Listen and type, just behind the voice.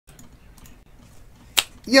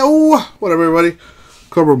Yo, what up, everybody?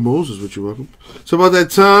 Cobra Moses, with you, welcome. So about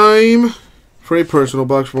that time for a personal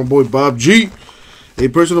box from my boy Bob G. A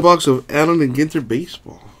personal box of Allen and Ginter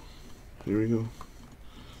baseball. Here we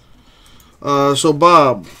go. So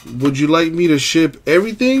Bob, would you like me to ship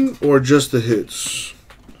everything or just the hits?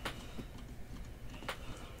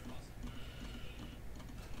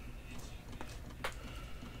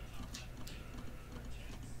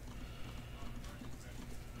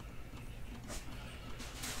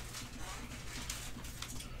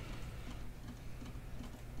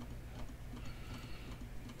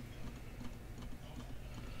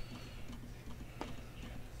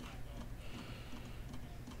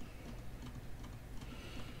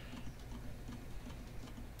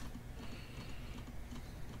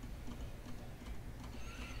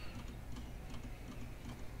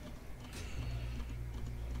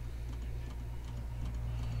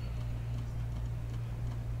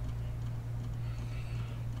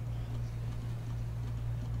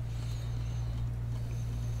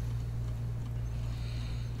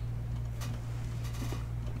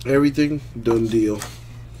 Everything, done deal.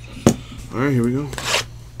 Alright, here we go.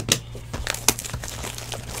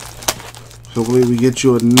 Hopefully we get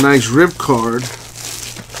you a nice rip card.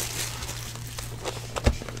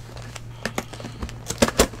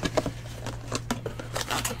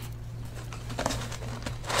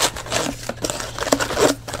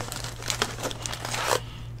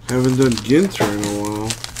 Haven't done Ginter in a while.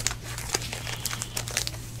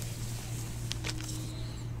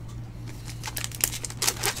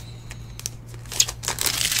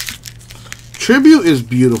 Tribute is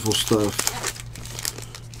beautiful stuff.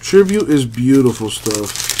 Tribute is beautiful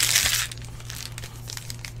stuff.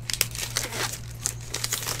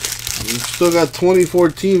 We still got 24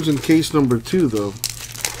 teams in case number 2, though.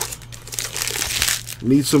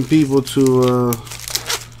 Need some people to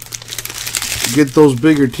get those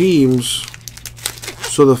bigger teams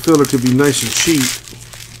so the filler could be nice and cheap.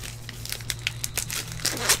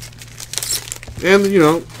 And, you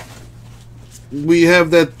know, we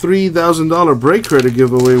have that $3,000 break credit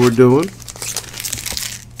giveaway we're doing.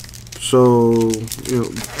 So, you know,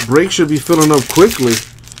 break should be filling up quickly,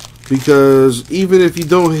 because even if you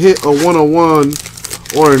don't hit a 101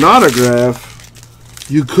 or an autograph,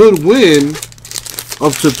 you could win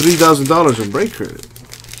up to $3,000 in break credit.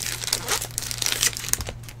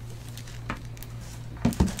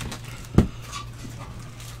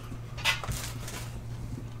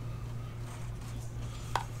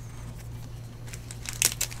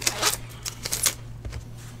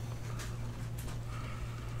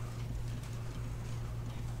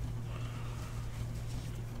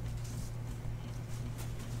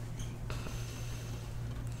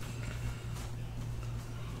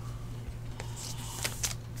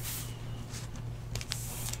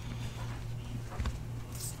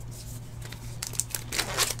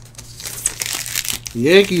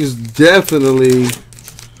 Yankees definitely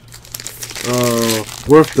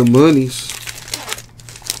worth the monies.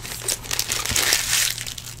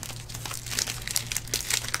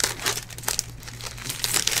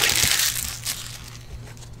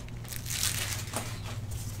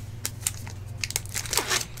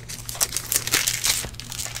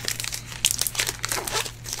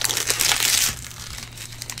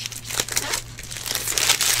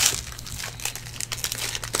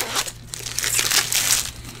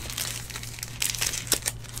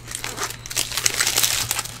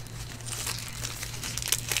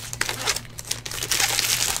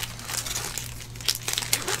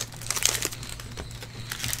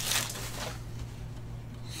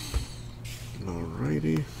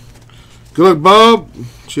 Alrighty. Good luck, Bob.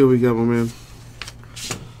 See what we got, my man.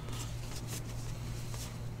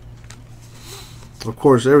 Of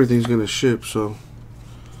course, everything's going to ship, so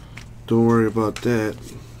don't worry about that.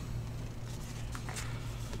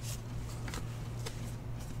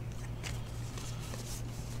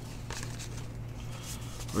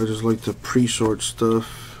 I just like to pre-sort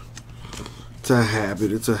stuff. It's a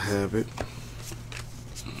habit. It's a habit.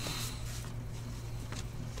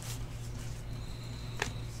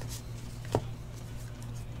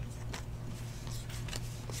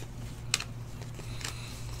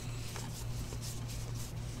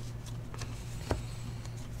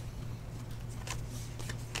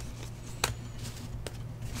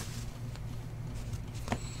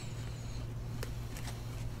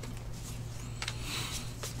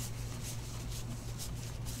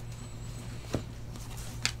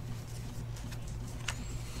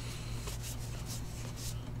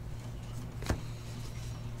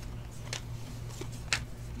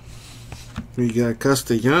 We got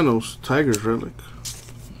Castellanos, Tigers relic.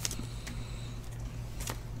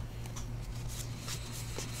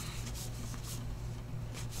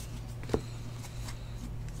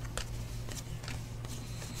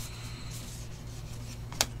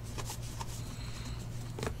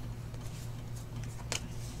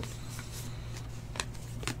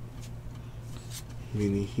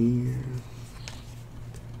 Mini here.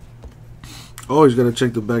 Always got to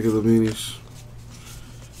check the back of the minis.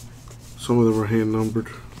 Some of them are hand numbered.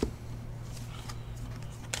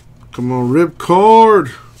 Come on, rip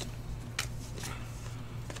card.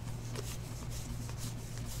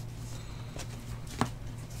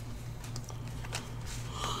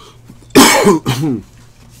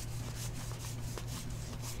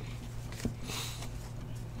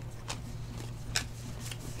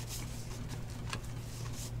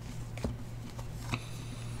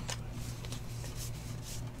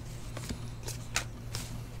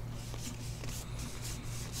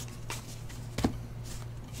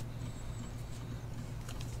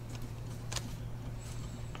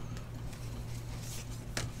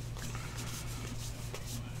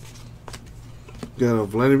 Got a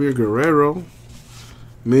Vladimir Guerrero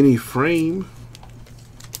mini frame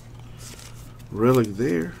relic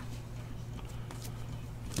there.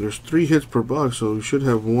 There's 3 hits per box, so we should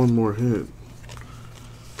have 1 more hit.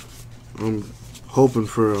 I'm hoping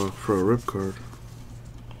for a rip card.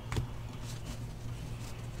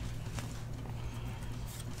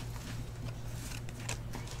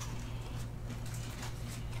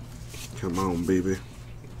 Come on, baby.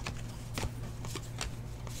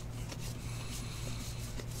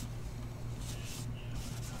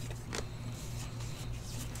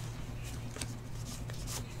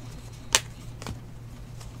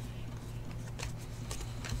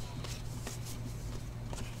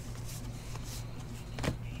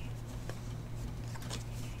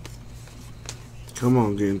 Come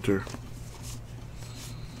on, Ginter.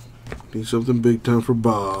 Need something big time for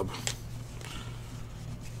Bob.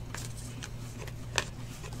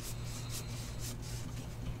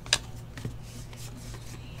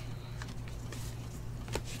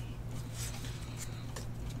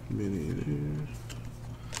 Mini there.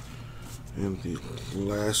 And the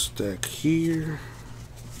last stack here.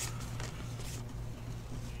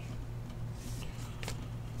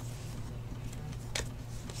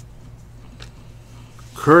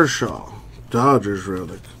 Kershaw, Dodgers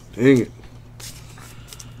relic. Dang it.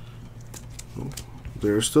 Oh,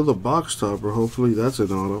 there's still the box topper. Hopefully that's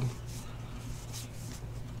an auto.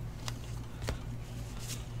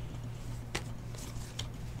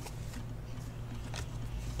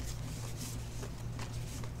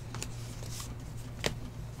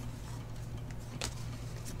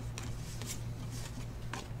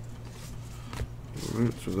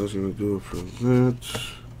 Alright, so that's going to do it for that.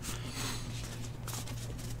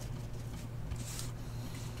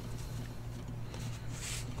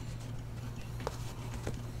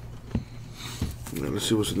 Now let's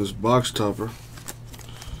see what's in this box topper.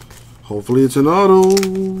 Hopefully it's an auto.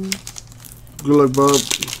 Good luck, Bob.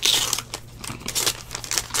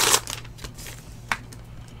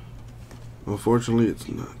 Unfortunately, it's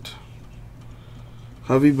not.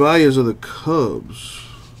 Javi Baez of the Cubs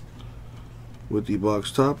with the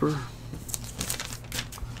box topper.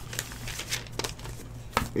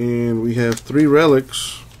 And we have 3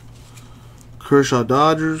 relics. Kershaw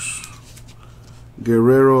Dodgers,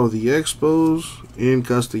 Guerrero of the Expos, and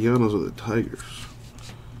Castellanos of the Tigers.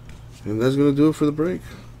 And that's going to do it for the break.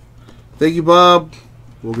 Thank you, Bob.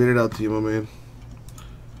 We'll get it out to you, my man.